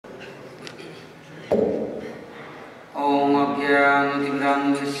Om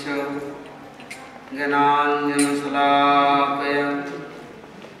Ajnanatimidandasya Jnananjalakaya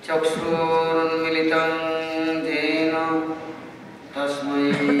Chakshurunmilitam Jena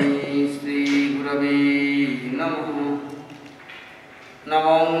Tasmai Shri Gurave Namaha.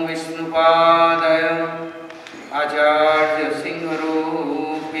 Namo Vishnupadaya Acharya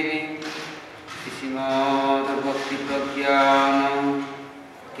Singharupini Srimad Bhakti Pragyana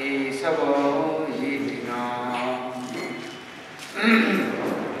Kesava Yitina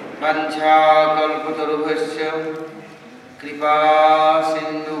Pancha Kalpatarubhasya Kripa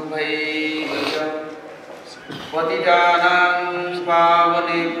Sindhubhaivacha Patitanam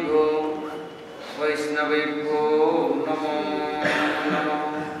Pavanebhyo Vaishnavebhyo Namo Namo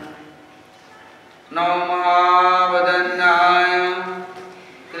Namo Mahavadanyaya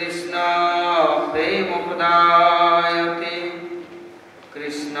Krsna Premananda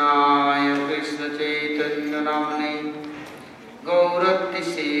Krishnaya Krishna Chaitanya Namne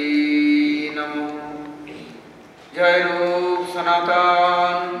Gauratise Namo Jai Rup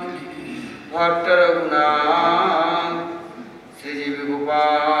Sanatan Bhatta Raghunath Sri Jiva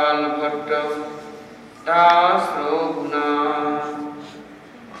Gopal Bhatta Das Raghunath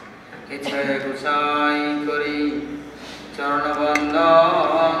Ichhaya Gosai Kari Charana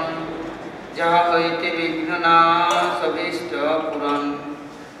Bandhan Jaha Haite Vighna Sabhishta Puran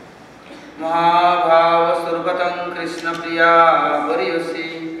Mahabhava Surbatam Krishna Priya Variyasi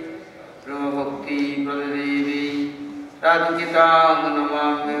Prema Bhakti Pradadevi Radhikitang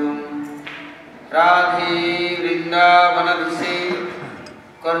Namamyam Radhi Vrindavanadhise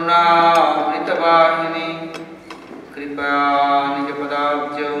Karuna Vritabhahini Kripa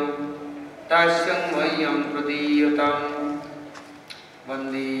Nijapadabjam Tasyam Vayyam Pradiyatam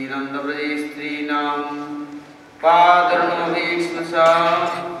Vande Nanda Vrajestrinam Padarnavishmasam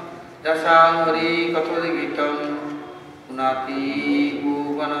Dasam Hari Kathodigitam Punati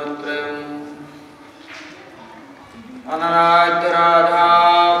Bhuvanatrayam Anarajya Radha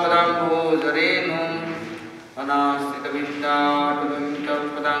Padam Bhojarenum Anasthita Vindatam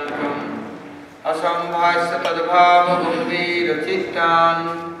Padankam Asambhasya Tadbhava Gambhira Chittan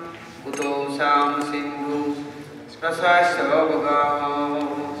Kuto Sam Sindhu Prasasya Bhagaha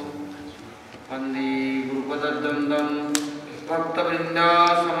Vande Guru Padadandam Bhakta Vrinda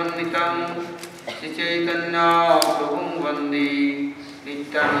Samanitam Sri Chaitanya Prabhum Vande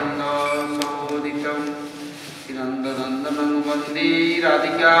Nityananda Samoditam Nanda Nandanam Vande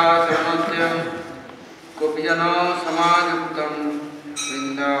Radhika Charanodhyam Gopijana Samajuktam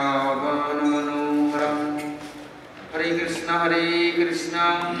Vrindavanam Manoharam Hare Krishna Krishna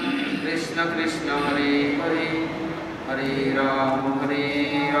Krishna Hare Hare Hare Rama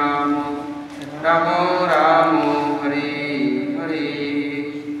Rama Rama Hare Hare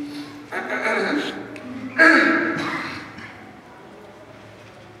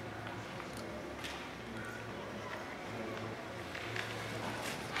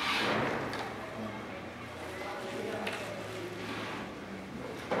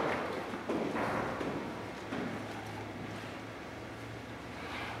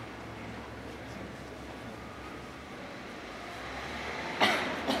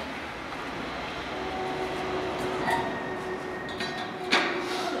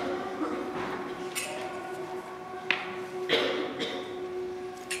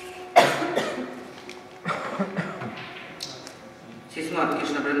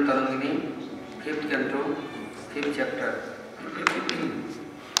Prem Tarangini, 5th canto, 5th chapter.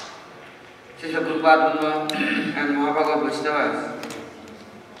 Srila Prabhupada and Mahabhagavad Vaishnavas,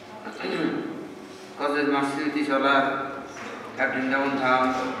 because the master with solar at Vrindavan Dham,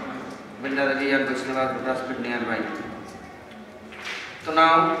 Vrindadevi and Vaishnavas prospect nearby. So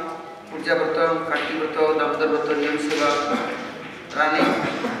now, Pujyapad, Kartikat, Damodar, Niyam Seva running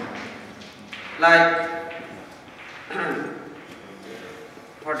like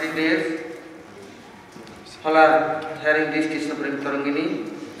 14 days. All are hearing this Krishna Prem Tarangini.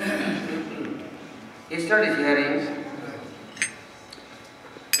 Instead is hearing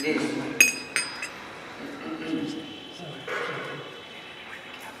this.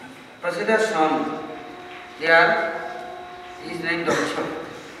 Prasiddha son, there is named Daksha.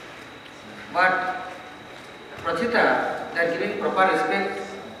 But Prachita, they are giving proper respect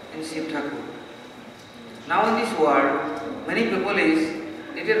in Shiv Thakur. Now in this world, many people is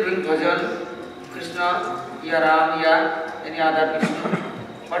either doing bhajan, Krishna, ya Ram, ya any other Krishna,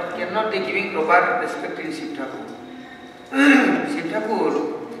 but cannot be giving proper respect in Shiv Thakur. Shiv Thakur,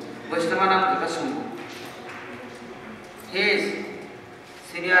 Vaishnavanam Kakasum. He is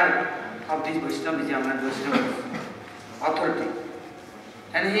senior of this Vaishnava Vijayamana Vaishnava authority.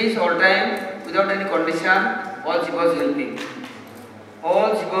 And he is all time, without any condition, all jivas helping.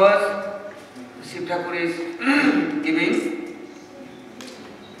 All jivas, Shiv Thakur is giving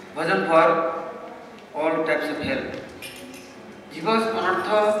bhajan for all types of help. Jivas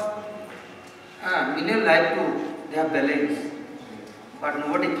anartha, million life too, they have balance. But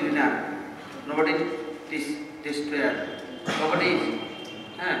nobody cleaner, nobody destroyer, nobody is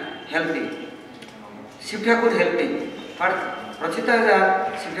helping. Shiv Thakur helping. But Prachita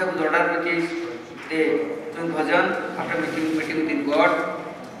Shiv Thakur's order which is they doing bhajan after meeting with God,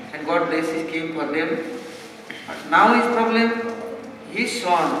 and God blesses came for them. But now his problem, his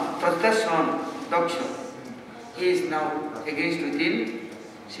son, Prachita's son, Daksha, he is now against within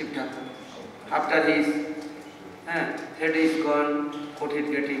Shiv Thakur. After his head is gone, coat is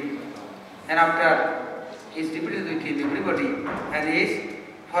getting, and after he is repeated within everybody, and he is,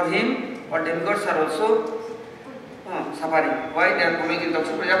 for him, what demigods are also suffering. Why they are coming in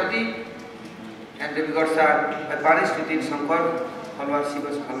Daksha Prajapati, and demigods are punished within Shankar, followers,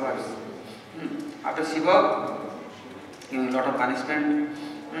 Shiva's followers. After Shiva, giving a lot of punishment.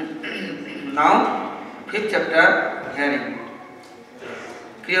 Now, 5th chapter, hearing.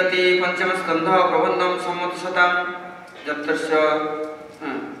 Kriyati Panchama Skandha Prabandham Sammadsatam Japtasya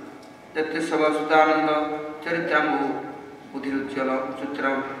Sudananda Charitambu Udhirujjala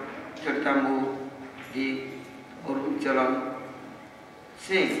Sutram Charitambu Di Urujjalam.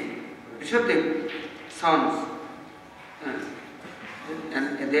 Sing Rishabdev sons,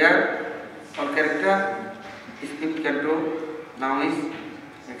 and their all character is 5th canto now is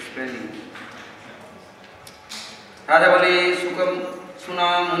explaining. Rajavali Sukam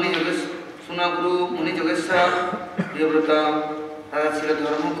Suna Muni Yogesh Suna Guru Muni Yogesha Devrata Radhashila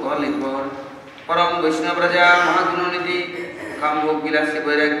Dharma Kohalipur Param Vaishnava Raja Mahagunanidhi Kambhog Bilasi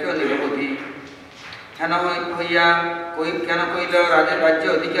Vairagya Nirabodhi Hana Hoya Koi Kyana Koila Raja Rajya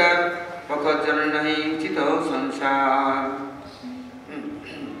Adhikar Pakat Jananahi Chito Sansar.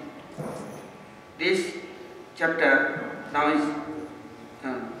 This chapter now is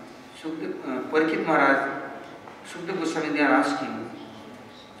Parikshit Maharaj, Sukdev Goswami, they are asking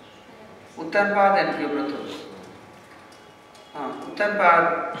Uttarpad and Priyabrata.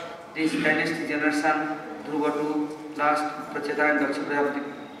 Uttarpad, this dynasty generation, Dhruva to last Pracheta and Daksha Prajapati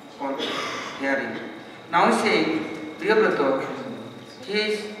all hearing. Now saying Priyabrata, he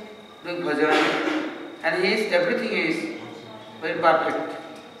is doing bhajan and he is, everything is very perfect.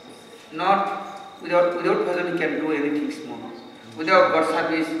 Not without bhajan he can do anything small. Without God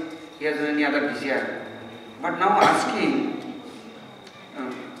service he has any other desire. But now asking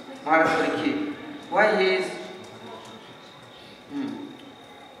Maharaj Parikshit, why he is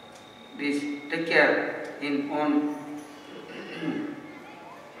this take care in on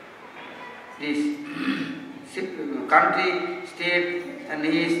this country, state, and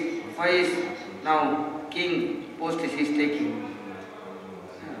he is, why is now king post is he taking.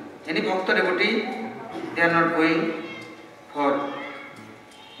 Any bhakta devotee, they are not going for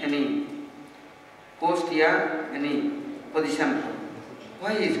any post here, any position.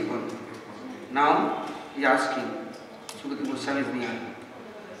 Why he is gone? Now he is asking, Sukdev Goswami is near.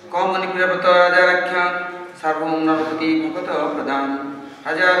 Kamani Priyabrata Raja Rakhyan Sarvam Narapati Bhakata Pradhan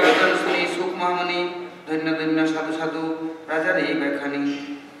Raja Vajan Suni Suk Mahamani Dhanya Dhanya Sadhu Sadhu Raja Rei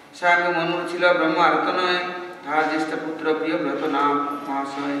Bhaikhani Sanga Manur Chila Brahma Artanoy Dhajishta Putra Priyabrata Naam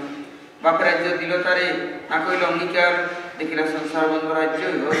Mahasay Bap Rajya Dilotare Nakoila Angikar Dekila Sansar Bandha Rajya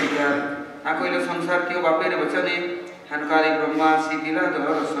Yodhikar Nakoila Sansar Tiyo Bapere Vachane Hankari Brahma Sidila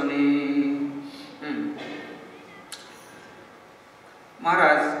Dharasane.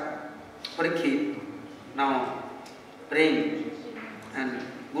 Maharaj Parikshit now praying and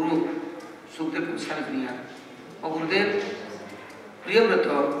Guru Sukdev Goswami is near. Oh Gurudev,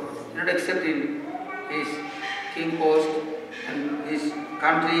 Priyabrata not accepting his king post and his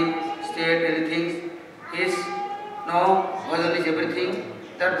country, state, anything. His no bhajan is everything.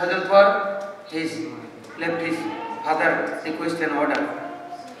 That bhajan for his left his father request and order.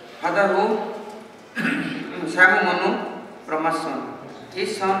 Father who? Samu Manu Brahma's son.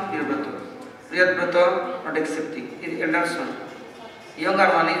 His son Priyabrata. Priyabrata not accepting. His elder son. Younger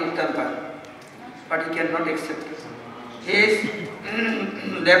one is Uttarpad. But he cannot accept. He is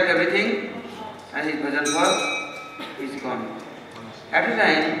left everything and his bhajan for is gone. At a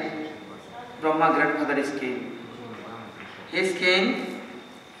time, Brahma grandfather is king. He is king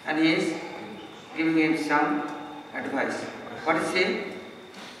and he is giving him some advice. What is he?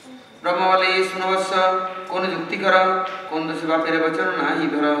 Brahmavali Sunavasa Kona Juktikara Konda Shiva Pere Vachana Nahi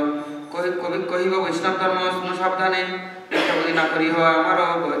Dhara Kohiva Vaishnava Dharma Suna Sabdhane Ektabadi Nakariho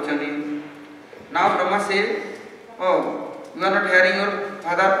Amaro Vachani. Now Brahma said, oh, you are not hearing your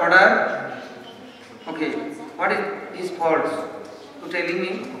father order? Okay, what is his faults? You telling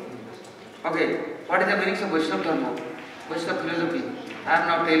me? Okay, what is the meaning of Vaishnava Dharma? Vaishnava philosophy. I am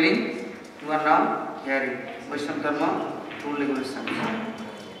now telling, you are now hearing. Vaishnava Dharma, rule regulations.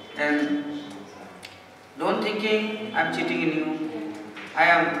 And don't thinking I am cheating in you, I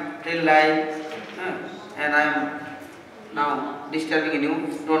am telling lie, and I am now disturbing in you.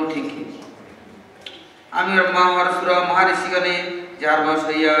 Don't thinking. আমি ব্রহ্মা হরসুর মহারিষিগণে যার বশ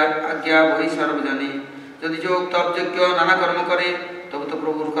হইয়া আজ্ঞা বহি সর্বজনে যদি যোগ তপ যজ্ঞ নানা কর্ম করে তবে তো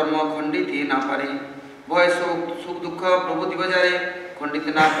প্রভুর কর্ম খণ্ডিতে না পারে ভয় সুখ সুখ দুঃখ প্রভু দিবজারে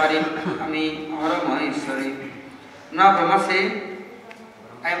খণ্ডিতে না পারে আমি অহরম ঈশ্বরে না ব্রহ্মাসে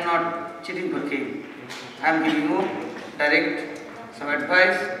I am not cheating for king. I am giving you direct some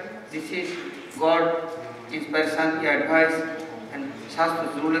advice. This is God inspiration, advice, and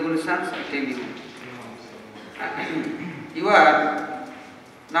Shastra's rule regulations. I tell you. You are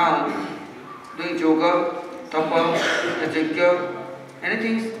now doing yoga, tapa, yajna,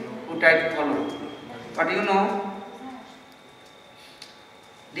 anything you try to follow. But you know,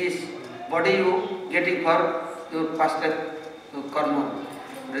 this body you getting for your past life, your karma,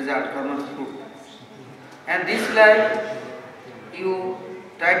 result, karma fruit. And this life you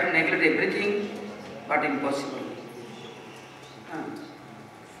try to neglect everything, but impossible.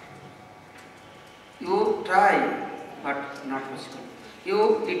 You try, but not possible. You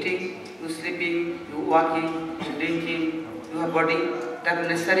eating, you sleeping, you walking, you drinking, you have body, that is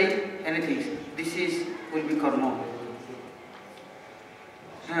necessary, anything. This is will be karma.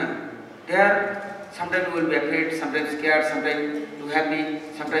 There, sometimes you will be afraid, sometimes scared, sometimes you happy,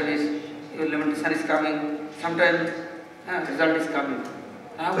 sometimes your limitation is coming, sometimes result is coming.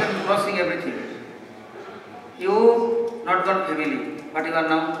 How can you crossing everything? You not got family, but you are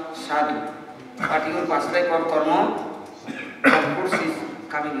now sadhu. But your past life or karma, of course, is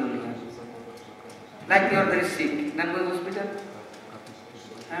coming only. Like you are very sick, then go to hospital.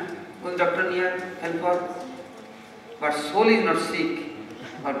 Go to doctor near, help her. But soul is not sick,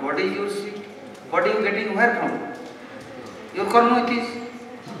 but body is your sick. Body you getting where from? Your karma it is.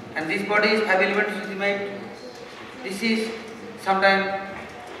 And this body is 5 elements with the made. This is sometimes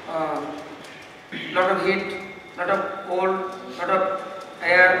lot of heat, lot of cold, lot of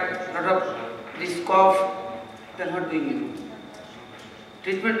air, lot of this cough, then what doing you?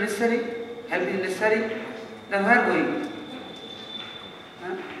 Treatment necessary, help is necessary, then where going?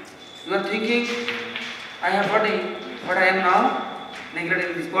 You are thinking, I have body, but I am now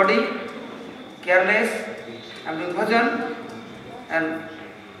neglecting this body, careless, I am doing bhajan, and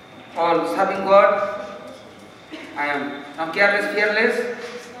all serving God, I am now careless, fearless,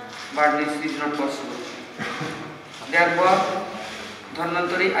 but this is not possible. Therefore,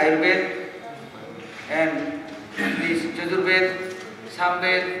 Dharmantari, Ayurveda, and this Jajurved,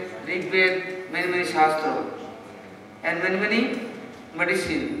 Samved, Rigved, many Shastra, and many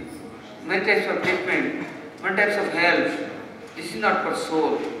medicine, many types of treatment, many types of health. This is not for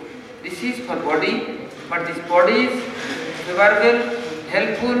soul, this is for body, but this body is favorable,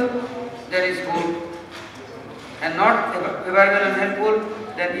 helpful, that is good, and not favorable and helpful,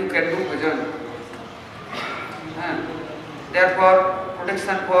 then you can do bhajan. Therefore,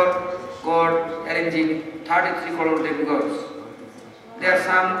 protection for God arranging 33 crore demigods. There are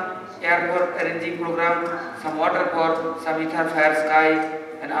some air for arranging program, some water for, some ether, fire, sky,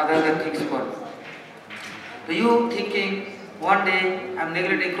 and other things for. So you thinking, one day I am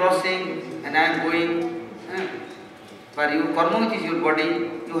neglecting crossing and I am going, but you karma which is your body,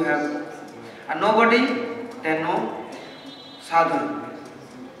 you have, and nobody, then no sadhana.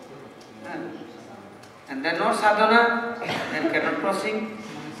 And then no sadhana, then cannot crossing.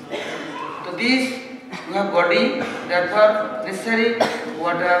 So this, you have body, therefore necessary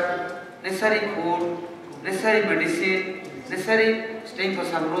water, necessary food, necessary medicine, necessary staying for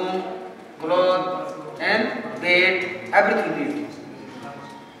some room, clothes, and bed, everything need.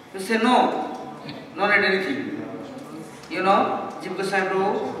 You say no, no need anything. You know, Jiv Goswami Prabhu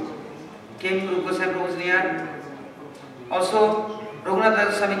came to Goswami Prabhu's near. Also,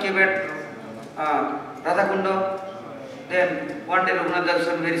 Raghunath Swami came at Radhakunda. Then one day Raghunath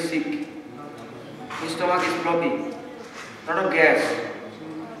Swami very sick. His stomach is floppy, lot of gas.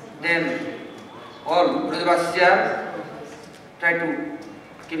 Then all Brajavasya try to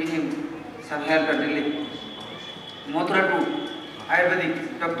giving him some help and relief. Mathura too,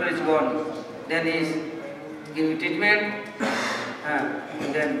 Ayurvedic doctor is gone. Then he is giving treatment,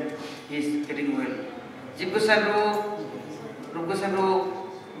 then he is getting well. Jiv Goswami Prabhu,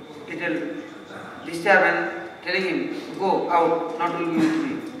 little disturbed and telling him to go out, not will be with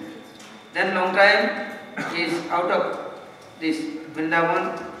me. Then long time he is out of this Vrindavan,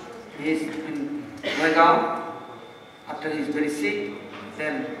 he is in Vaigaon. After he is very sick,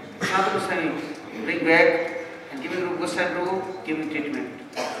 then Sadhu Goswami bring back and giving Rupa Goswami Prabhu giving treatment.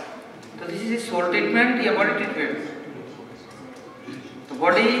 So this is his soul treatment, yeah, body treatment. The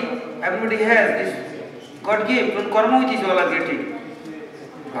body, everybody has this God gave, from karma which is all are getting.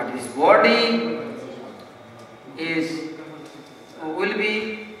 But his body will be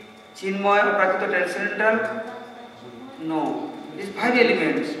Chinmaya or Prakrita transcendental? No. These 5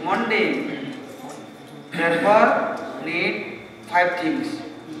 elements, mundane. Therefore, need 5 things.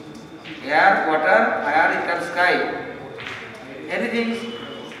 Air, water, fire, ether, sky. Anything,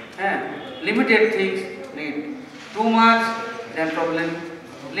 limited things need. Too much, then problem.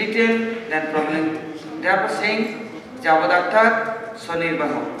 Little, then problem. Therefore saying, Javadarthat,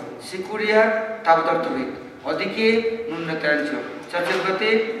 Swanirbaha. Sikuriya, Tavadarthavit. Adike, Nunnatancho.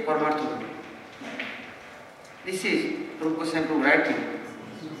 Chachurgate, Paramarthavit. This is Rupa Goswami writing.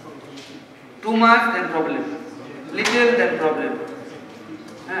 Too much, then problem. Little, then problem.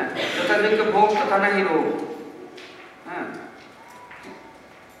 Tatha bhog, tatha nahi rog.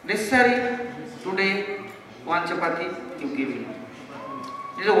 Necessary, today, 1 chapati, you give me.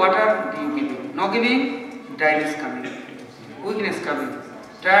 Little water, you give me. No giving, dryness coming. Weakness coming.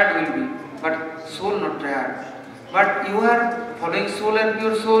 Tired will be, but soul not tired. But you are following soul and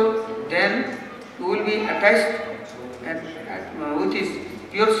pure soul, then you will be attached with this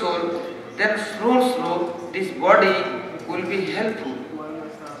pure soul. Then slow, this body will be helpful.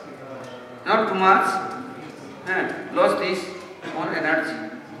 Not too much, lost this own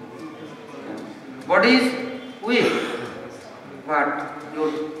energy. Body is weak, but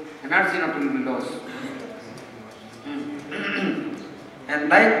your energy not will be lost. And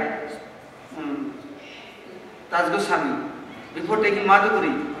like Raj Goswami, before taking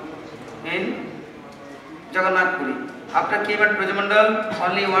Madhukuri in Jagannath Puri, after came at Premananda,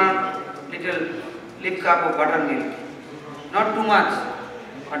 only 1 little lip cup of buttermilk. Not too much,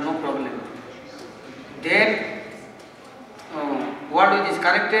 but no problem. Then, what which is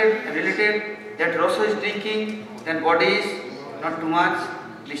connected and related, that Rasa is drinking, then body is not too much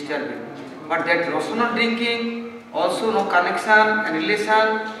disturbing. But that Rasa not drinking, also no connection and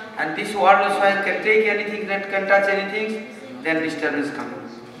relation, and this world also I can take anything, that can touch anything, then disturbance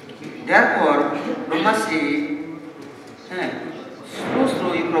comes. Therefore, Brahma says,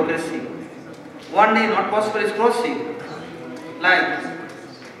 slow you progressing. One day not possible is crossing. Like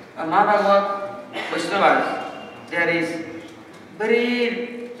Mahabhagavad Vaishnavas, there is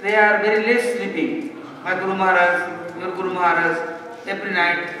they are very less sleeping. My Guru Maharaj, your Guru Maharaj, every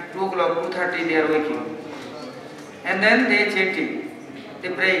night, 2 o'clock, 2:30 they are waking. And then they chanting, they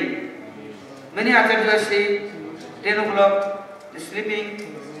praying. Many Acharyas say 10 o'clock they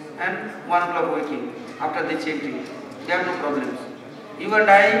sleeping and 1 o'clock waking. After they chanting, they have no problems. You and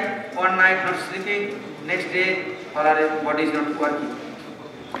I, one night not sleeping, next day our body is not working,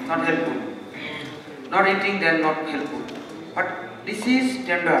 not helpful. Not eating, then not helpful. But this is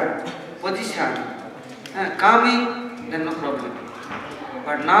standard position. Calming, then no problem.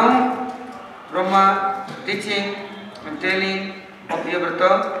 But now, Brahma teaching and telling of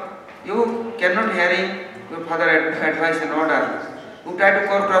Prabhupada, you cannot hearing your father advice and order. You try to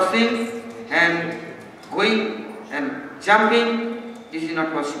go crossing and going and jumping, this is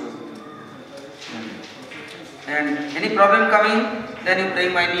not possible. And any problem coming, then you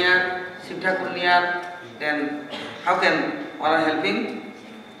bring my near, Shiv Thakur near, then how can all are helping?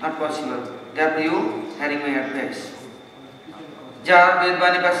 Not possible. Therefore you hearing my advice. যার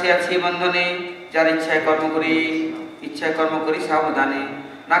বেদবাণী পাশে আছে বন্ধনে, যার ইচ্ছায় কর্ম করি সাবধানে,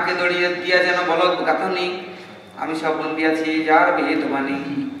 নাকে দড়িয়ে দিয়া যেন বলদ গাঁথনি, আমি সব বন্দী আছি যার বেদবাণী।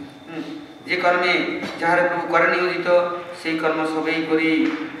 যে কর্মে যাহারে প্রভু করে নিয়োজিত, সেই কর্ম সবেই করি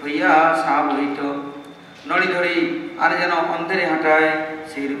হইয়া সাবহিত। নড়ি ধরি আর যেন অন্ধেরে হাঁটায়,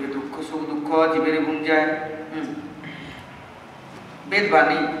 সেই রূপে দুঃখ সুখ দুঃখ জীবের গুণ যায়।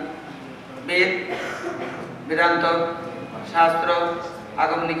 বেদবাণী, বেদ, বেদান্ত, শাস্ত্র,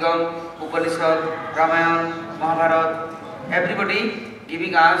 আগম নিগম, Upanishad, Ramayana, Mahabharata, everybody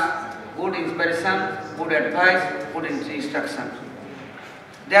giving us good inspiration, good advice, good instruction.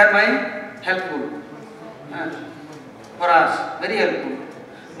 They are my helpful for us, very helpful.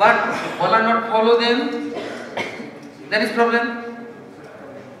 But all are not follow them, there is problem.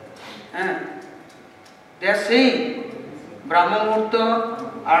 They are saying Brahma Murta,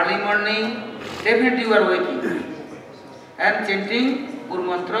 early morning, definitely you are waking and chanting Guru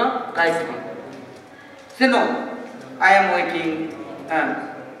Mantra Gayatri. Say no, I am waking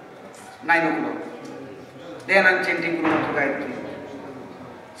 9 o'clock. Then I am chanting Guru Mantra Gayatri.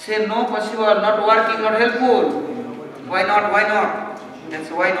 Say no, possible, not working, not helpful. Why not? Why not? That's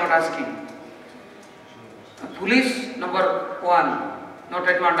why not asking. Foolish number one, not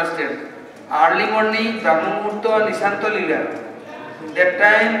try to understand. Early morning, Brahma Muhurta, Nisanta Lila. That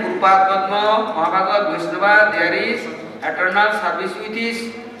time, Gurupad Padma, Mahabhagavad, Vaishnava, there is eternal service with this,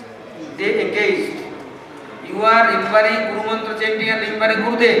 they engaged. You are remembering Guru Mantra chanting and remembering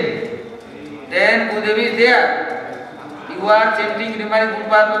Gurudev. Then Gurudev is there. You are chanting, remembering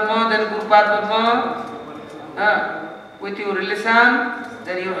Gurupad Padma, then Gurupad Padma, with your relation,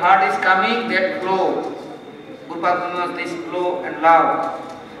 then your heart is coming, that flow. Gurupad Padma is this flow and love.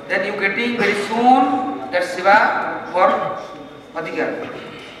 Then you getting very soon that Shiva for Bhakti.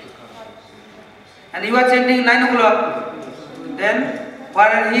 And you are chanting 9 o'clock. Then where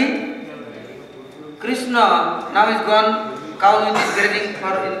are he? Krsna now is gone. Cow is grazing in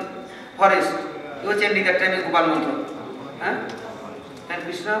forest. You are chanting that time is Gopal Mantra. And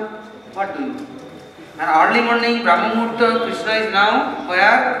Krishna, what do you? And early morning, Brahma Muhurta, Krishna is now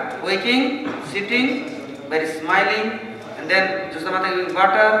where? Waking, sitting, very smiling. And then Jasodamata giving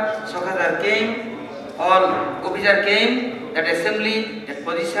water, Sakhadar came, all Gopis came, that assembly, that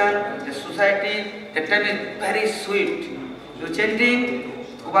position, that society, that time is very sweet. You chanting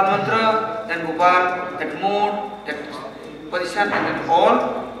Gopal Mantra, then Gopal, that mood, that position, and then all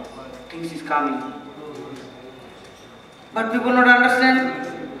things is coming. But people not understand,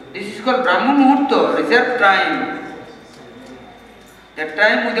 this is called Brahma Muhurta, reserved time. That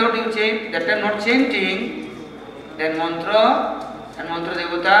time without you chant, that time not chanting, then mantra and mantra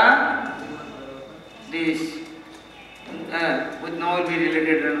devata, this with now will be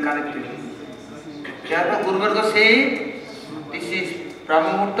related and connected. Therefore, Guru Varga say this is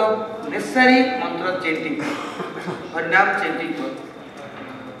Brahma Muhurta, necessary mantra chanting, Harinam chanting.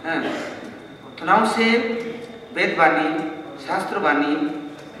 So now say Ved Bani, Shastra Bani,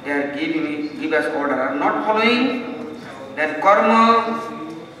 they are give us order, not following, then karma,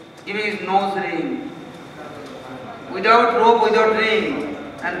 giving his nose ring. Without rope, without ring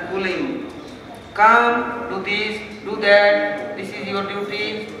and pulling. Come, do this, do that, this is your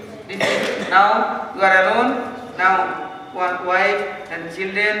duty, this is, now you are alone, now one wife and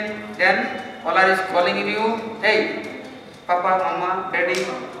children, then Allah is calling you, hey, Papa, Mama, Daddy,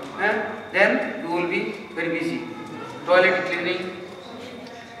 then you will be very busy. Toilet cleaning,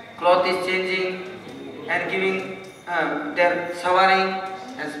 cloth is changing and giving, their showering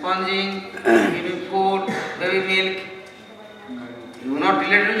and sponging, giving food, baby milk. You are not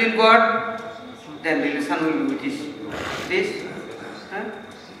related with God, then relation will be with this.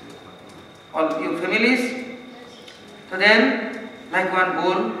 All your families. So then, like one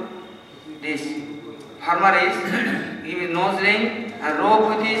bull, this farmer is giving nose ring and rope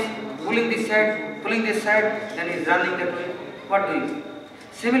with this, pulling this side, then he is running that way. What do you?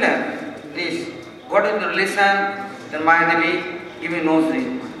 Similar, this, what is the relation? Then Mahadevi giving nose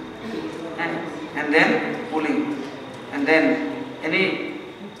ring and then pulling, and then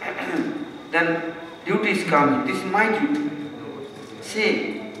then duty is coming. This is my duty.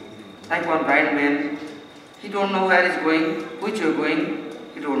 See, like one blind man, he don't know where he is going, which way going,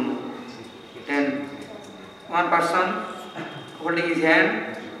 he don't know. Then one person holding his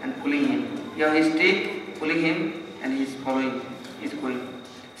hand and pulling him. Here his stick, pulling him, and he is following, he is going.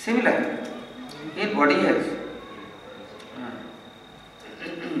 Similar, his body has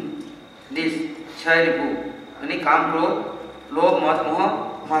this Chayaripu, any calm growth, low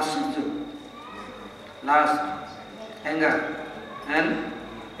moha, master, last, anger, and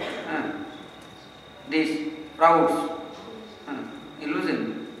this proud,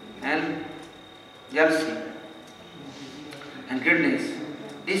 illusion, and jealousy, and greediness.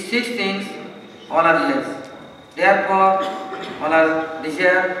 These 6 things all are less. Therefore, all are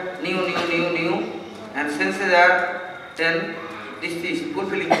desire, new, and senses are then this is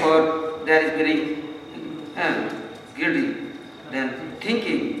fulfilling for there is very greedy. Then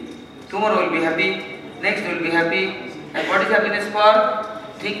thinking, tomorrow will be happy, next will be happy, and what is happiness for?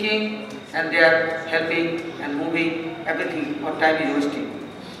 Thinking, and they are helping and moving, everything, or time is wasting.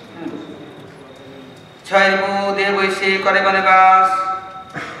 Chayaripu devaise kare banebas,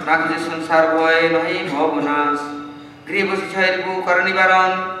 nakuje sansar bhoy nahi bhavanas. Grihe bosi Chayaripu kar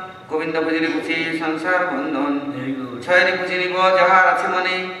nibaran, Govinda bhajile buche sansar bandhan. Chayaripu jinibo jahar ache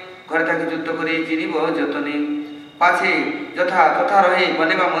mane, ঘরে থাকি যুদ্ধ করে চিনিব যতনে পাছে যথা তথা রহে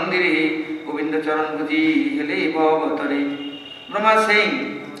বনেবা মন্দিরে গোবিন্দ চরণ বুঝি হেলে ভবতরে. Brahma saying,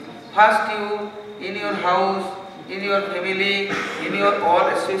 first you in your house, in your family, in your all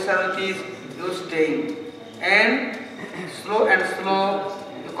associates, you stay, and slow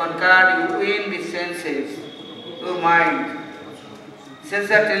you conquer, you win the senses, your mind.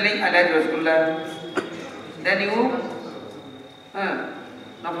 Senses are telling I like Rasgulla, then you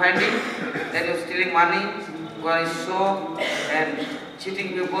no finding, then you stealing money, go on his show and cheating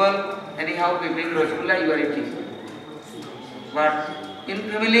people, anyhow bring Rasgulla, you are eating. But in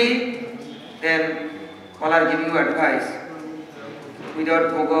family, then all are giving you advice.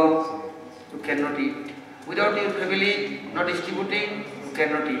 Without bhoga, you cannot eat. Without your family not distributing, you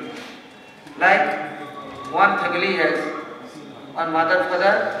cannot eat. Like one family has one mother,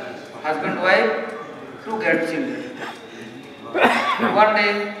 father, husband, wife, 2 grandchildren. One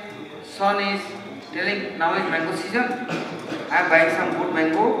day, son is telling, now is mango season, I am buying some good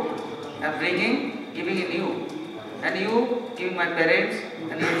mango and bringing, giving in you. And you giving my parents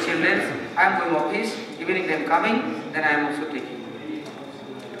and your children, I am going office, evening time coming, then I am also taking.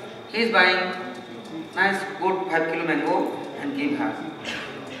 He is buying nice good 5 kilo mango and give her.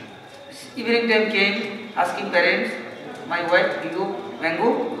 Evening time came, asking parents, my wife give you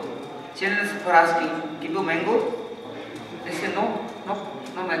mango? Children for asking, give you mango? They say no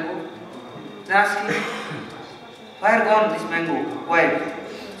mango. They asking, where gone this mango? Why?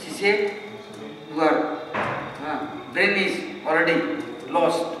 She said, your brain is already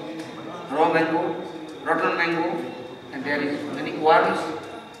lost. Raw mango, rotten mango, and there is many worms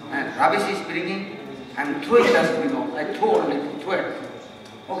and rubbish is bringing. I am throwing dustbin off. I throw it.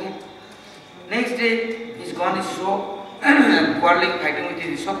 Okay. Next day, he's gone his shop and quarreling, fighting with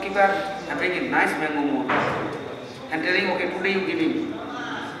his shopkeeper and bringing nice mango more. And telling, okay, today you give him.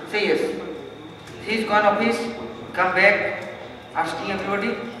 Say yes. He's gone office, come back, asking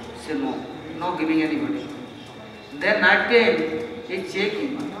everybody. Say no giving anybody. Then night time, he's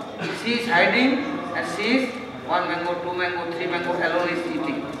checking. She is hiding and sees 1 mango, 2 mango, 3 mango, alone is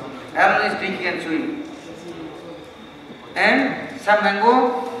eating. Alone is drinking and chewing. And some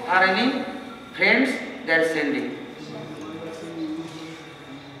mango are any friends they are sending.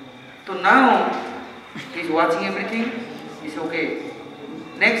 So now he is watching everything, he is okay.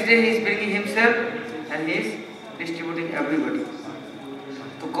 Next day he is bringing himself and he is distributing everybody.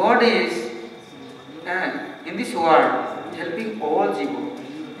 So God is in this world helping all jiva.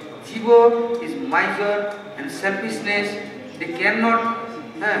 Jiva is miser and selfishness. They cannot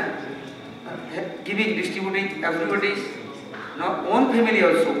giving, distributing everybody's own family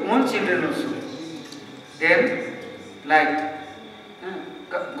also, own children also. Then like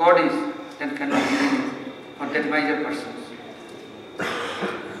God is then cannot give for that miser persons.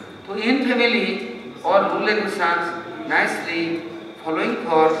 So in family all rule regulations nicely following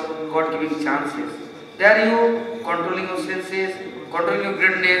for God giving chances. There you controlling your senses, controlling your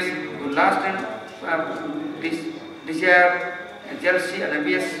greatness, your lust and desire, and jealousy and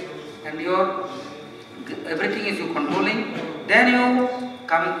envious, and your everything is you controlling. Then you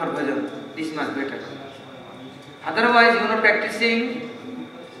coming for bhajan. This is much better. Otherwise you are not practicing.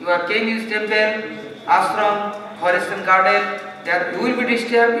 You are came in temple, ashram, forest and garden. There you will be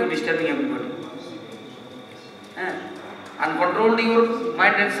disturbed. You are disturbing everybody. Uncontrolled your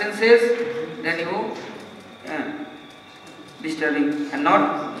mind and senses, then you disturbing and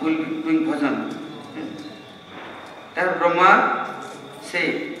not will be doing bhajan. Then Brahma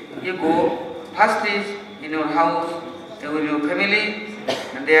say, you go first is in your house, in your family,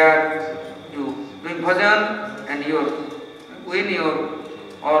 and there you doing bhajan, and you win your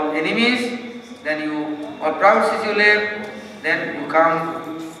all enemies, then you all provinces you live, then you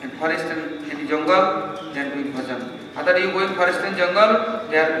come in forest and in the jungle, then doing bhajan. Other you going forest and jungle,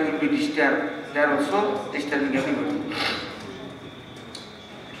 there you will be disturbed. They are also disturbing everybody.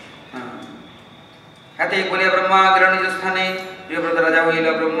 कहते बोले ब्रह्मा ग्रहण स्थाने प्रियव्रत राजा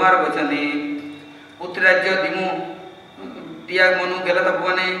होइला ब्रह्मार वचने पुत्र राज्य दिमु दिया मनु गेला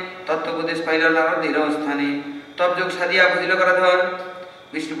तपवने तत्वोपदेश पाइला नारद धीर स्थाने तब जोग सादिया बुझिल कराधर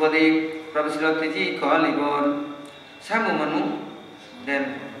विष्णुपदे प्रभुशिल तेजी कलिबन सामु Manu then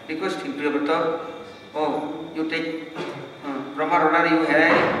requesting Priyavrat oh you take Brahma order you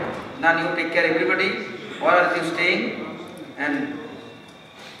have, now you take care everybody, all are you staying and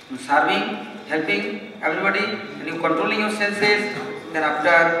serving, helping everybody, and you controlling your senses, then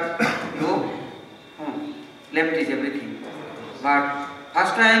after you left is everything. But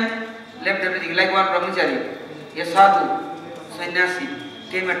first time left everything, like one brahmachari, a sadhu, sannyasi,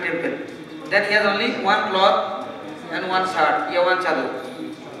 came at temple. Then he has only one cloth and one shirt, he has one chador,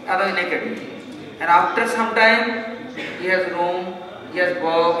 other is naked. And after some time, he has room, he has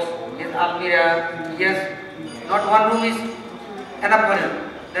box, he has almirah, he has not one room is enough for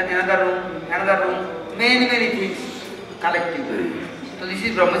him. Then another room, many things collecting. So this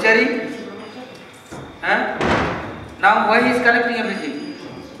is brahmachari. Now why he is collecting everything?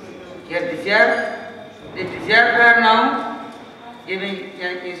 He has desire. The desire for him now giving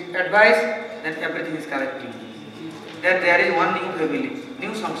his advice, then everything is collecting. Then there is one new family.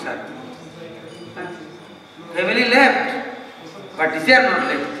 new samsara. Family left, but desire not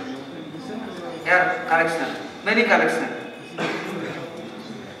left. Here, collection, many collection.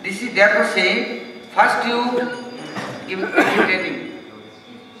 This is therefore saying, first you give training.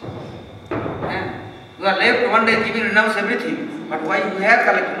 You are left one day giving renounce everything. But why you are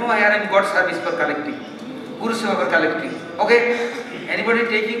collecting? No, I am in God's service for collecting. Guru Seva for collecting. Okay? Anybody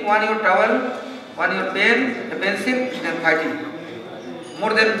taking one your towel, one your pen, a pencil, and fighting.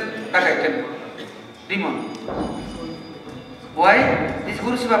 More than that I can. Demon. Why? This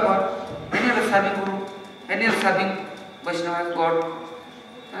Guru Seva for any other serving Guru, any other serving Vaishnava, God.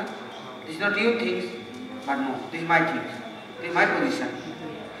 This is not your things, but no, this is my things. This is my position.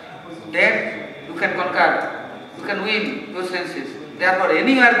 That you can conquer, you can win your senses. Therefore,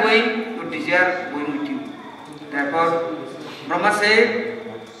 anywhere going, your desire going with you. Therefore, Brahma said,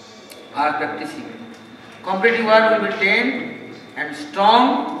 are practicing. Completing one will be trained and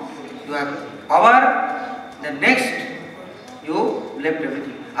strong. You have power. Then next, you left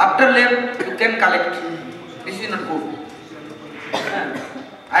everything. After left, you can collect. This is not good.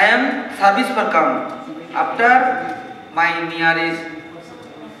 I am service per count. After my near is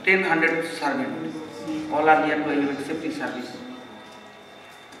 10,100 servants. All are near to him accepting service.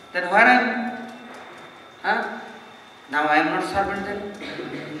 Then where I am? Now I am not servant then.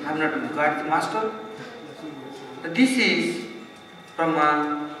 I am not God the master. But this is from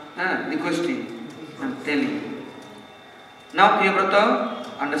requesting and telling. Now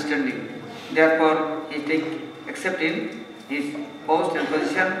Priyavrata understanding. Therefore he take accepting his post and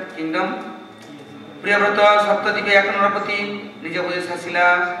position, kingdom. Priyavrata Saptadipe Ekanarapati Nija Bhuja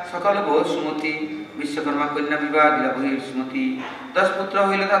Sasila Sakala Bhoj Sumati Vishwakarma Konya Viva Dila Bhir Sumati Das Putra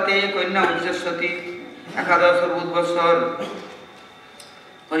Hoila Tate Konya Ujjaswati Ekadash Arbud Basar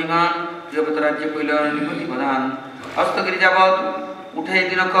Pariman Priyavrata Rajya Koila Nipati Pradhan Astagiri Jabat Uthai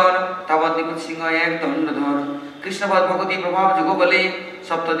Dinakar Tabat Nipati Singha Ek Dandadhar Krsna Bad Bhagavati Prabhav Jugobale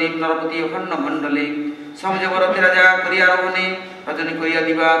Saptadip Narapati Akhanda Mandale Samjavarati Raja Kariyarovane Rajani Koya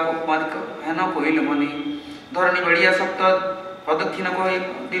Diva Pukmad Hena Koil Mani Dharani Badia Saptad Padakhina Koi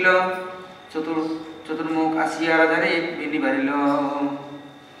Dila Chaturmukh Asiya Rajane Bini Barilo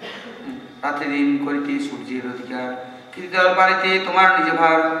Ratridin Koriti Surji Radhika Kiridal Parite Tomar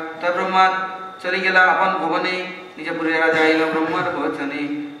Nijavar Tabrahmat Charigela Apan Bhavane Nijapuri Raja Ila Brahmar Bhachane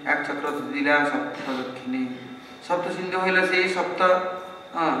Ek Chakrat Dila Saptadakhine Sapta Sindhu Hila Se Sapta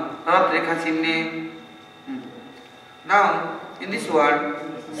Rat Rekha Sinne. Now, in this world,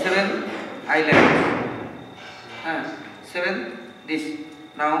 7 islands, 7 this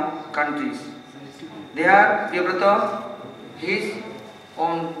now countries. They are Priyavrata, his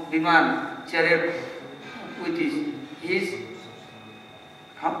own Viman, chariot with his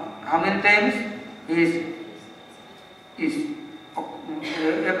how many times he is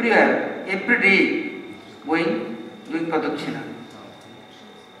everywhere, every day doing Pradakshina.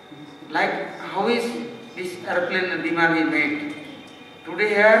 Like how is this airplane Viman is made? Today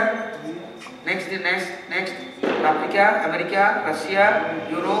here, next Africa, America, Russia,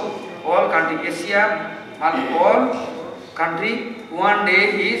 Europe, all country, Asia, all country, one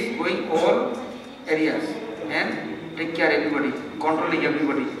day he is going all areas and take care everybody, controlling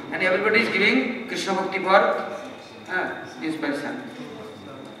everybody, and everybody is giving Krishna Bhakti for inspiration.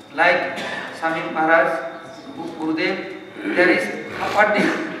 Like Swami Maharaj, Gurudev, there is what day?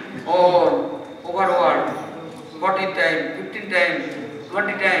 All over world, 40 times, 15 times,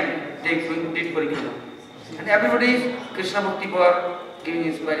 20 times, they did Parikshana. And everybody is Krishna Bhakti for giving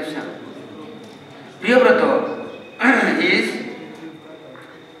inspiration. Priyavrata is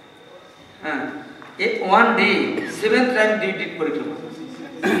one day, 7 times they did Parikshana.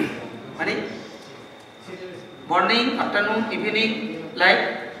 Morning, afternoon, evening, like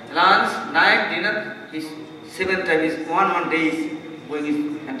lunch, night, dinner, is 7 times, is one day is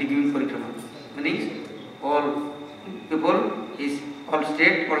going and giving Parikshana. Meaning all people, is all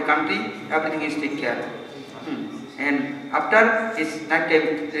state, all country, everything is take care. And after his night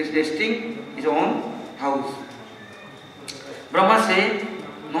time resting his own house. Brahma say,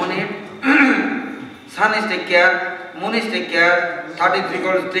 no need, sun is take care, moon is take care, 33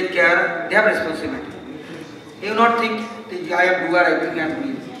 gods take care, they have responsibility. You not think, I am doer, I think I am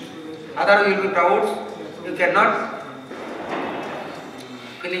doing. Other will be proud, you cannot,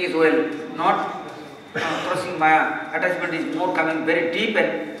 feeling is well, not crossing Maya, attachment is more coming very deep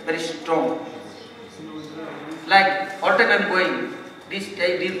and very strong. Like all time I am going, this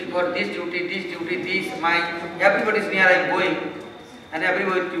duty for this duty, this, my, everybody is near, I am going, and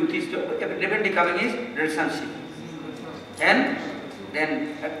everybody duty, definitely coming is relationship. And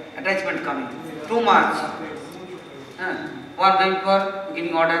then attachment coming, too much. One going for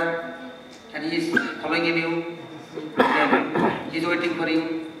giving order, and he is following in you, and he is waiting for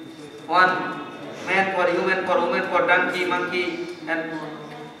you. One man for human, for woman, for donkey, monkey, and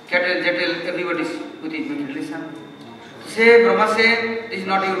cattle, jettle, everybody is with his materialism. Say, Brahma say, this is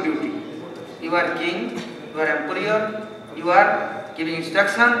not your duty. You are king, you are emperor, you are giving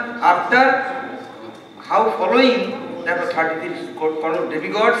instruction. After how following that authority is called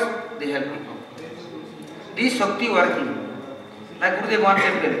demigods, they help you. This Shakti working. Like Gurudev one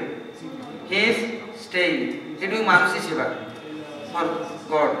temple, he is staying, he is doing Manasi Seva for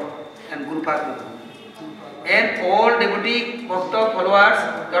God and Guru Padma. And all devotee, bhakta, followers,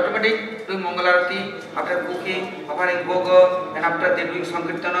 they automatic doing Mangalarati, after cooking, offering bhoga, and after they doing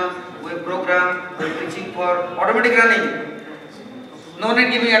Sankirtana, we program, we preaching for automatic running. No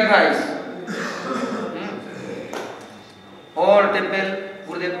need giving advice. All temple,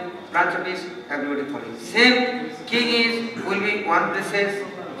 Gurudev, branch of peace, everybody following. Same king is, will be one princess,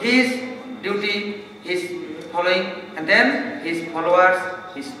 his duty is following, and then his followers,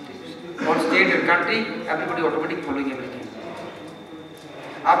 his all state and country, everybody automatic following everything.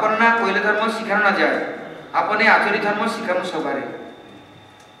 Aparna koile dharma sikhano na jaye. Apane achari dharma sikhano sabare.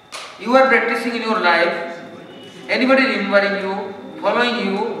 You are practicing in your life. Anybody remembering you, following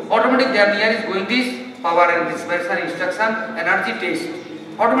you, automatic their near is going this power and dispersion, instruction, energy taste.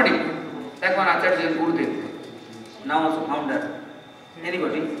 Automatic. Like one Acharya and Gurudev. Now also founder.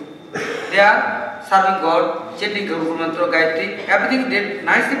 Anybody. They are serving God, chanting Guru Mantra, Gayatri, everything they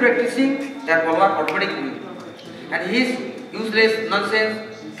nicely practicing, their follower automatically. And his useless,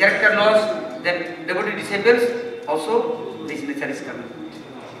 nonsense, character loss, then devotee disciples, also this nature is coming.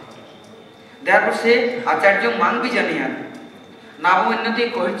 Therefore say, Acharya mang bijaniyan, namo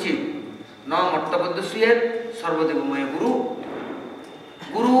innati kohchi, na mattabaddhasuyat, sarvadevamaya Guru.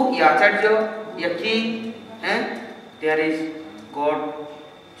 Guru, ya Acharya, ya king, there is God,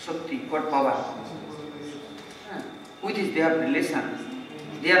 Shakti, God power. With this they have relation.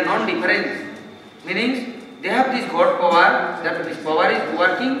 They are non-different. Meaning they have this God power, that this power is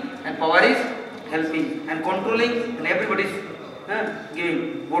working and power is helping and controlling, and everybody is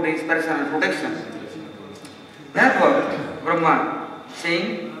giving good inspiration and protection. Therefore, Brahma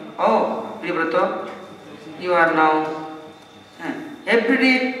saying, oh, Priyavrata, you are now every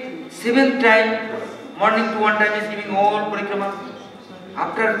day, 7th time, morning to 1 time is giving all parikrama.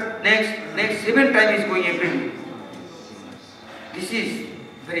 After next 7 time is going every day. This is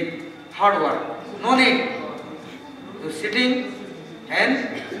very hard work. No need. You are sitting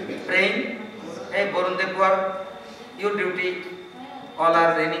and praying. Hey, Varundev, for your duty. All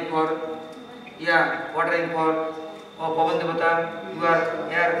are raining for, watering for. Oh, Pavan Devata, you are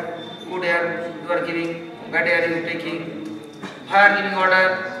air, good air, you are giving, bad air you are taking. Fire giving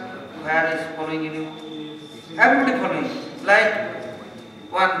order, fire is following in you. Everybody following. Like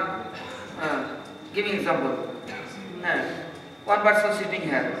one, giving example. One person sitting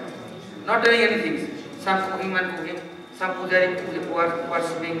here, not doing anything. Some cooking man cooking, some pujari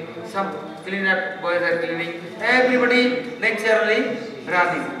worshipping, some cleaner boys are cleaning. Everybody naturally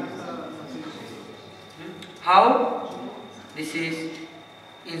running. How? This is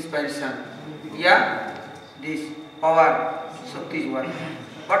inspiration. This power, Shakti is working.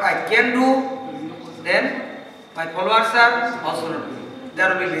 What I can do, then my followers are also not doing. They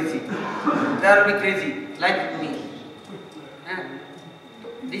will be lazy. They will be crazy, like me.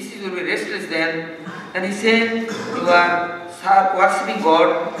 This will be restless then. Then he said, you are worshipping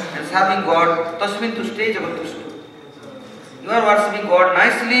God and serving God. Tasmin tushte jagattushtu. You are worshipping God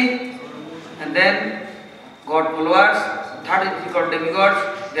nicely, and then God followers, third is called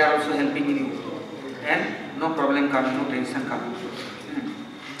demigods, they are also helping you. And no problem coming, no tension coming.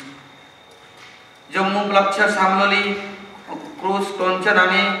 Jammu Laksha Samloli Krus Toncha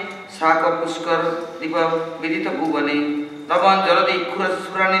Name Saka Puskar Dipa Vidita Bhuvane Davan Jaladi Kuras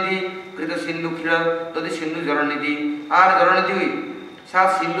Suranidhi Krita Sindhu Kira Tadi Sindhu Jaranidhi Ar Jaranidhi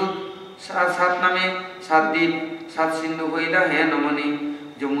Sat Sindhu Sat Name Sat Dip Sat Sindhu Hoida He Namani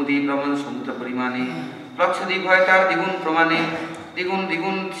Jamudi Brahman Samutra Parimani Lakshadip Hoitar Digun Pramane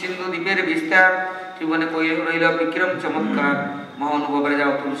Digun Sindhu Dipere Vistar Tribune Koila Vikram Chamatkar Mahanubha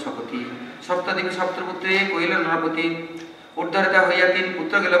Braja Sakati Saptadip Saptaputre Koila Narapati Uddharita Hoyatin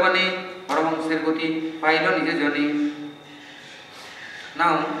Putra Galavani Paramangser Goti Pailo Nija Jani.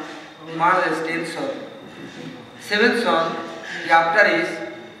 Now Mars has 10 songs. 7th song, the after is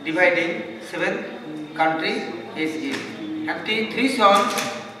dividing 7 countries is given. And 3 songs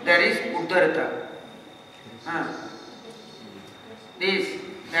there is Uddharita. This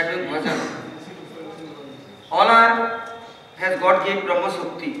that doing bhajan. All are has God gave Brahma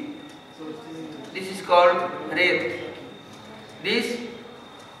Shakti. This is called Red. this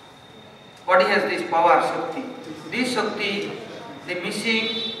body has this power, Shakti. This Shakti, the missing,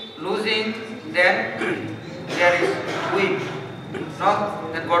 losing, then there is weak. No,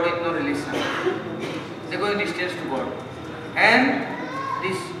 then God with no relation. They go in distance to God. And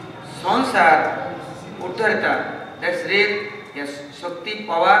this sansar, uddharita, that's real, yes, Shakti,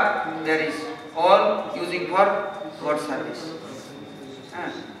 power, there is all using for God's service.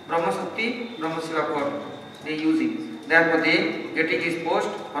 Brahma Shakti, Brahma Shiva God, they using. Therefore they getting his post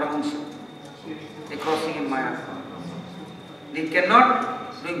Paramahansa. They crossing in Maya. They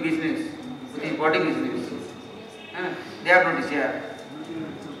cannot do business with his body business. They have no desire.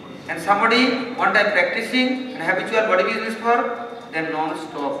 And somebody one time practicing and habitual body business for them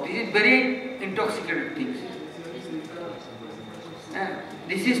non-stop. This is very intoxicated things.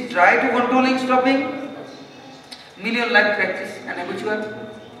 This is try to controlling, stopping, million life practice and habitual.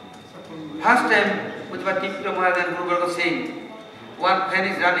 First time Pujyapad Maharaj and Guru was saying, one fan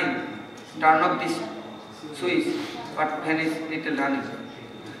is running, turn off this switch, but fan is little running.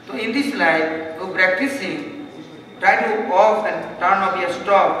 So in this life, you practicing, try to off and turn off your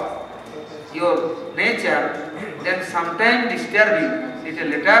stop, your nature, then sometime disturbing, little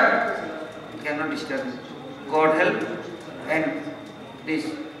later, cannot disturb you. God help and this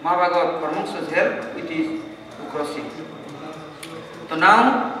Mahabhagavad Paramahansa's help, it is crossing. So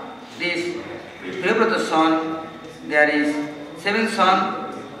now, this Prabhupada son, there is 7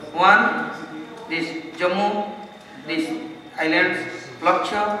 sons, one, this Jammu, these islands,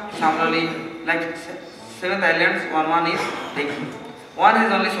 Plaksha, Samrali, like 7 islands, one is taking. One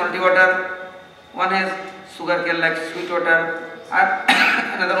has only salty water, one has sugar cane like sweet water,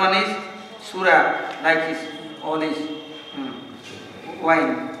 and another one is Sura, like his, all his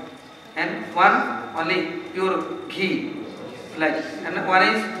wine, and one only pure ghee, like, and one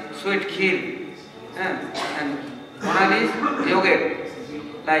is sweet kheer, and one is yogurt,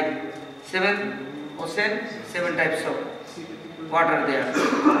 like 7 ocean, 7 types of water there,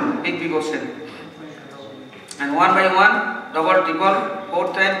 big ocean, and one by one, double, triple,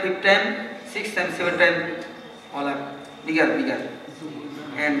 4th time, 5th time, 6th time, 7th time, all are bigger,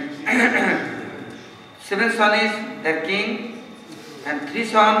 and 7 son is their king, and 3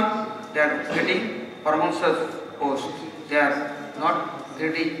 son they are getting Paramahansa's post. They are not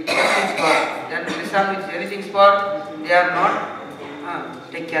getting anything for. Then 3 son which anything for, they are not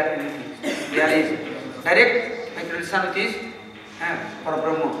take care of anything. There is direct relation which is for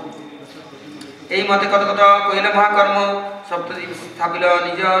Brahma. এই মতে কত কত কইলে মহাকর্ম সপ্তদিন স্থাপিল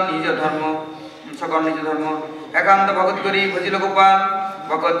নিজ নিজ ধর্ম সকল নিজ ধর্ম একান্ত ভগত করি ভজিল গোপাল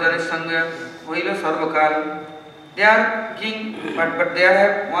ভগত জনের সঙ্গে হইল সর্বকাল. They are king, but they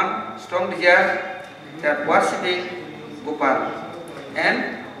have one strong desire. They are worshipping Gopal and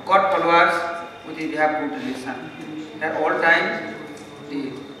God followers with they have good relation. At all time the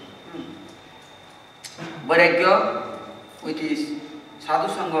Vairagya with his sadhu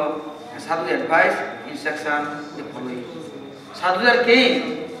sangha and sadhu advice, instruction they following. Sadhus are king.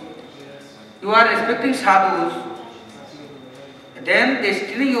 You are respecting sadhus, then they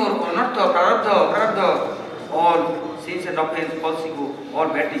stealing your anartha, prarabdha, all sins and offense, false ego, all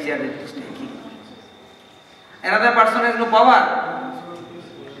bad desire that is taking. Another person has no power.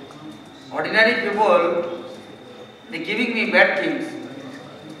 Ordinary people, they giving me bad things,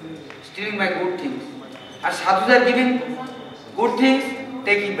 stealing my good things. As sadhus are giving good things,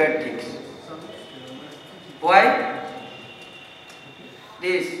 taking bad things. Why?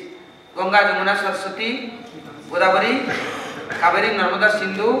 This Ganga, Jamuna, Saraswati, Godavari, Kaveri, Narmada,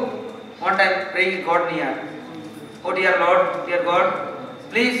 Sindhu, one time praying God near. Oh dear Lord, dear God,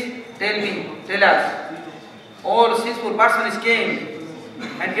 please tell us, all sinful persons came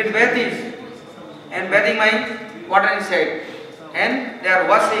and get bathing and bathing my water inside, and they are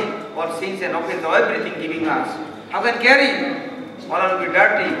washing all sins and offense, everything giving us. How can carry? All will be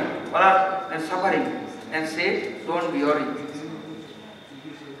dirty, all are suffering, and say, don't be worried.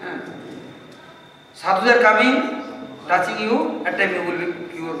 Sadhus are coming, touching you, at time you will be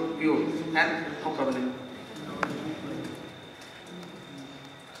pure, and no problem.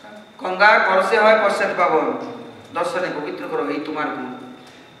 গঙ্গার পরশে হয় পশ্চাৎ পাবন, দর্শনে পবিত্র করো এই তোমার গুণ।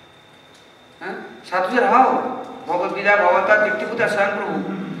 সাধুদের হও ভগবদ্গীতা ভগবতা তীর্থিভূতা স্বয়ং প্রভু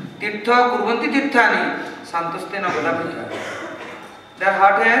তীর্থ কুর্বন্তি তীর্থানি শান্তস্তে ন গদাপীঠা। Their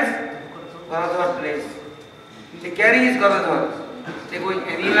heart has Gadadhar place. They carry his Gadadhar. They going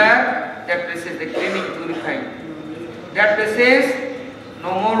anywhere, that places they cleaning, purifying. That places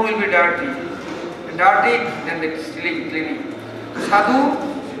no more will be dirty. Dirty, then they stealing, cleaning. Sadhu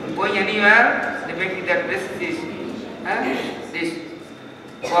going anywhere, they make that place this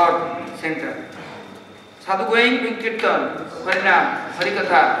God center. Sadhu going, doing kirtan, harinam,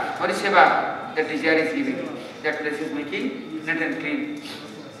 harikatha, hariseva, that desire is giving. That place is making net and clean.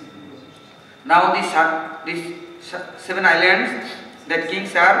 Now these 7 islands, that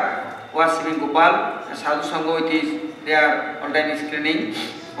kings are worshipping Gopal, and Sadhu Sangha it is, they are all time screening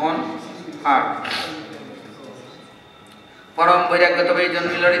on heart. Param Vairagyatave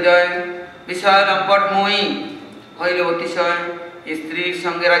Janmila Hridaya, Vishal Ampad Moi, Hoile Otishay, Istri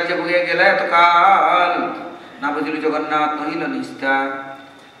Sange Rajya Bhoge Gela Etakal, Nabajilu Jagannath Nohila Nista,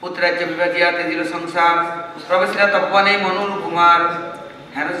 Putrajya Vivagya Tejilo Sangsar, Pravesra Tapane Manur Kumar,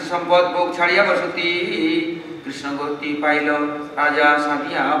 Haras Sampad Bhog Chhadiya Basati, Krishna Goti Pailo, Raja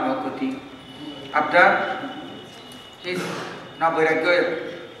Sadhya Bhakti. After his now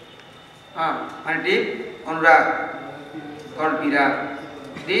Vairagya, and deep Anurag, called Vira.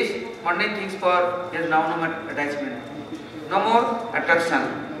 These mundane things for his now no more attachment, no more attraction.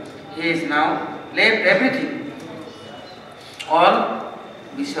 He is now left everything, all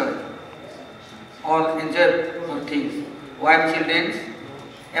Vishal, all enjoyable things, wife, children,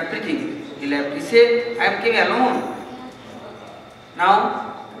 everything he left. He said, I am came alone.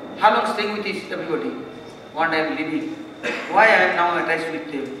 Now, how long staying with everybody? One I am living. Why I am now attached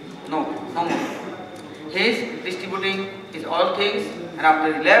with them? No, no more. He is distributing his all things, and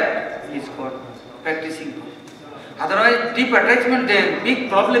after he left, he is gone, practicing. Otherwise, deep attachment then, big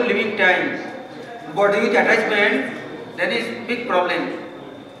problem living time. Body with attachment, then is big problem.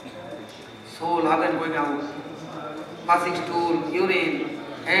 Soul, how can going out? Passing stool, urine,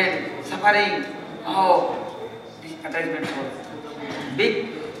 and suffering. Oh, this attachment was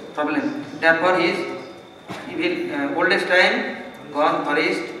big problem. Therefore, he is oldest time gone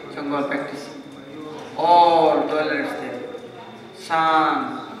forest, jungle practicing. All tolerance there.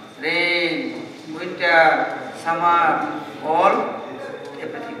 Sun, rain, winter, summer, all,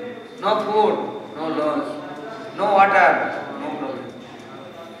 everything. No food, no loss, no water, no problem.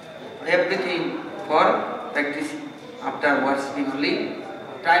 Everything for practicing. After worshipping only,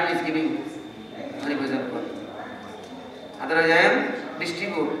 time is giving Hari Bhajan for. Otherwise I am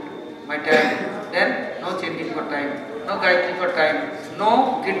distribute my time. Then no chanting for time, no gayatri for time,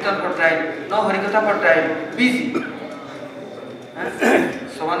 no kirtan for time, no harikatha for time, busy.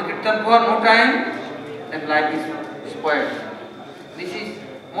 So one kirtan for no time, then life is spoiled. This is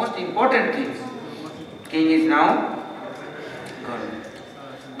most important things. King is now gone.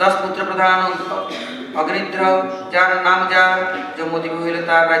 10 पुत्र प्रधान Agnidhra jar नाम jar जो मोदी होइले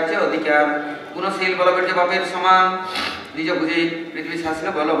तार राज्य अधिकार गुणशील बलबीर्य बापेर समान निज बुझे पृथ्वी शासिल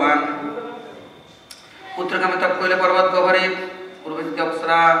बलवान पुत्र कामे तप कइले पर्वत गभरे पूर्वजित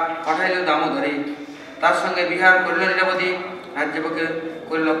अप्सरा पाठाइले दामोदरे तार संगे बिहार करिल निरवधि राज्य बके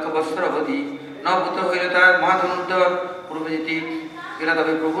कइले लक्ष बस्त्र अवधि न पुत्र होइले तार महाधनुर्धर पूर्वजिति केला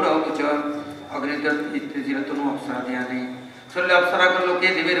तबे प्रभुर अगोचर अग्निध्र जिरतनु अप्सरा ध्याने शल्य अप्सरा को लोके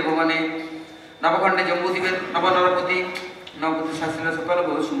देवेर भवने नवखंडे जम्बू दिवे नव नरपति नवपुत्र शासिल सकल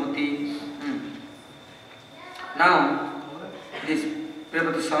बहु सुमति. Now this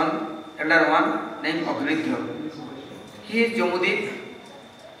Prabhu's son, elder one, named Agridhya. He is Jamudip,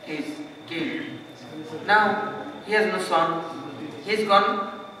 he is king. Now he has no son. He is gone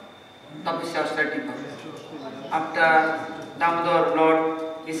Tapasya starting. After Damodar Lord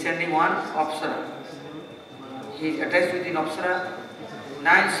is sending one Apsara. He is attached with an Apsara.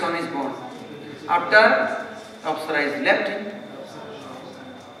 9th son is born. After Apsara is left him,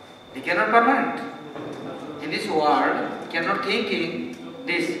 they cannot permanent. In this world, cannot thinking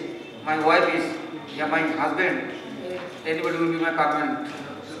this, my wife is, yeah, my husband, anybody will be my permanent.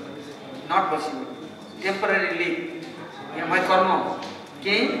 Not possible. Temporarily, yeah, my karma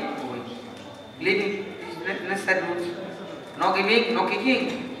came, living is necessary rules. No giving, no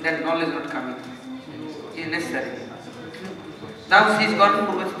kicking, then knowledge not coming. It is necessary. Now she is gone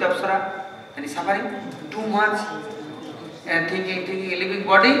to Purvachita Apsara and is suffering too much and thinking, a living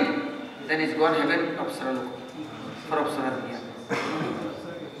body, then is gone heaven Apsara Loka. For Apsara Dunya.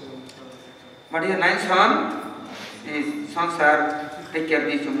 But his 9th son, his sons are take care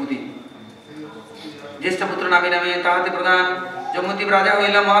of this Jamudi. Jyeshta putra nami nami tahate pradhan Jamudi raja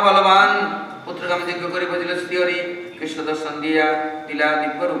hoila mahabalavan putra kame yajna kori bajila sthiyari Krishna darshan diya dila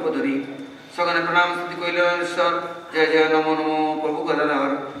dibba rupa dhari sagane pranam stuti koila ishwar jai jai namo namo Prabhu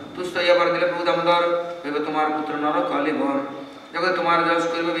gadadhar tushta ya bar dile Prabhu damodar hoiba tomar putra nara kali bhar jagat tomar jas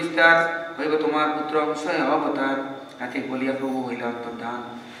koriba vistar hoiba tomar putra amshay avatar हाथे बोलिया प्रभु होइला अंतर्धान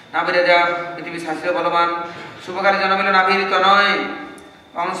नाभि राजा पृथ्वी शासिल बलवान शुभकारी जन्मिल नाभिर तनय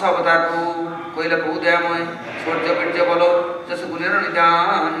अंश अवतार प्रभु कइला प्रभु दयामय स्वर्ग बीर्य बल जस गुणेर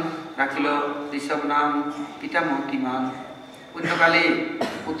निदान राखिल ऋषभ नाम पिता महतिमान पुण्यकाले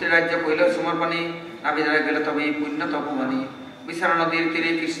पुत्र राज्य कइल समर्पणे নাভি দ্বারা গেলে তবে এই পুণ্য তপবনে বিশাল নদীর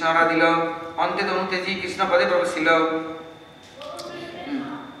তীরে কৃষ্ণ আরা দিল অন্তে তনুতেজি কৃষ্ণ পদে প্রবেশিল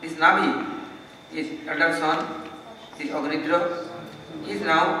This Navi is elder son, is Agnidra. He is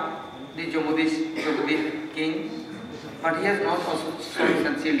now the Jogadish king, but he has not also sons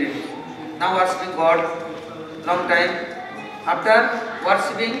and children. Now worshipping God long time. After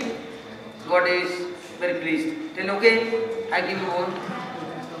worshipping, God is very pleased. Then okay, I give you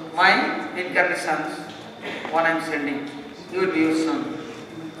my incarnations, one I am sending. You will be your son.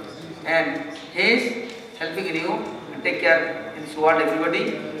 And he is helping you and take care in this world everybody.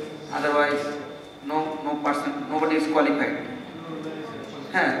 Otherwise, no person, nobody is qualified.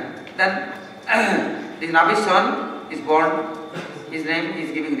 Then the Navi's son is born. His name is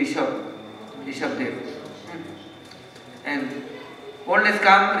giving Rishabdev. And old age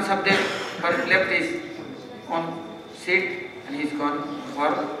come, Rishabdev, but left his on seat and he is gone for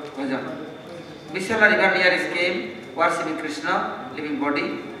bhajan. Vishwala river near his came, worshipping Krishna, living body,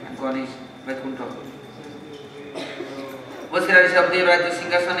 and gone is Vaikuntha. Basira Rishabhdev রাজ্য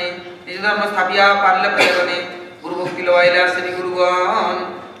সিংহাসনে নিজ ধর্ম স্থাপিয়া পারলে প্রজনে গুরু ভক্তি লওয়াইলা সেবী গুরুগণ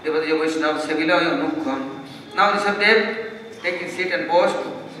দেবদেব বৈষ্ণব সেবিল অনুক্ষণ Now Rishabdev taking seat and post.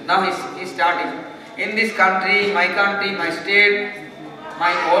 Now he is starting. In this country, my state,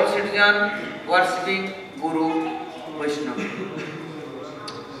 my all citizen worshipping Guru Vaishnava.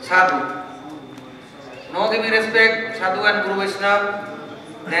 Sadhu. No giving respect, Sadhu and Guru Vaishnava,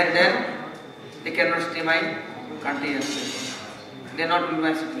 then they cannot stay my country. They are not will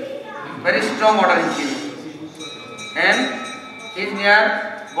my city. Very strong order is given. And his near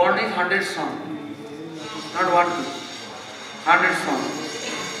born is 100 sons. Not 1, 2. 100 sons.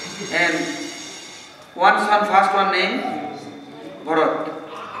 And one son, first one name, Bharat.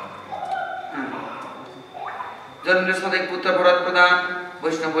 Janmir Sadek Putra Bharat Pradhan,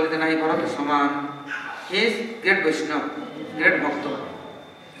 Vaishnava Bolite Nahi Bharat Saman. He is great Vaishnava, great Bhakta.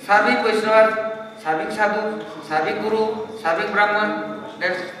 Serving Vaishnava, serving Sadhu, serving Guru, serving Brahman,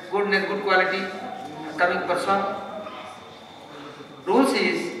 that's goodness, good quality, coming person. Rules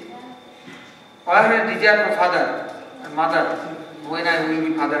is, I have desire for father and mother, when I will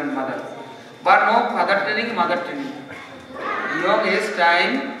be father and mother. But no father training, mother training. Young age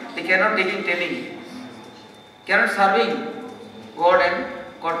time, they cannot taking training, cannot serving God and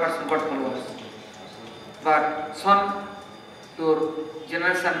God person, God followers. But son, your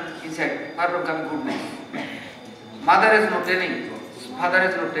generation inside, far from coming goodness. Mother has no training, father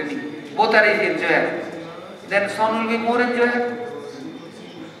has no training. Both are enjoyer. Then son will be more enjoyer.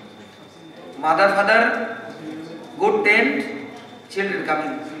 Mother, father, good tent, children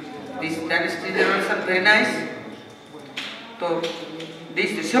coming. This dynasty generation very nice. So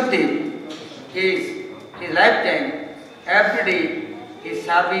this Rishabdev is his lifetime, every day he is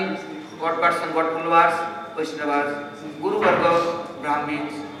serving God person, God followers, Vaishnavas, Guru Varga,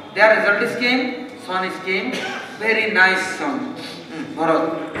 Brahmins. Their result is came, son is came, very nice son.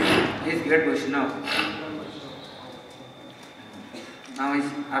 Bharat, he is great Vaishnava. Now is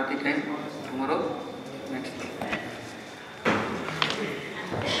Aarti time, tomorrow, next.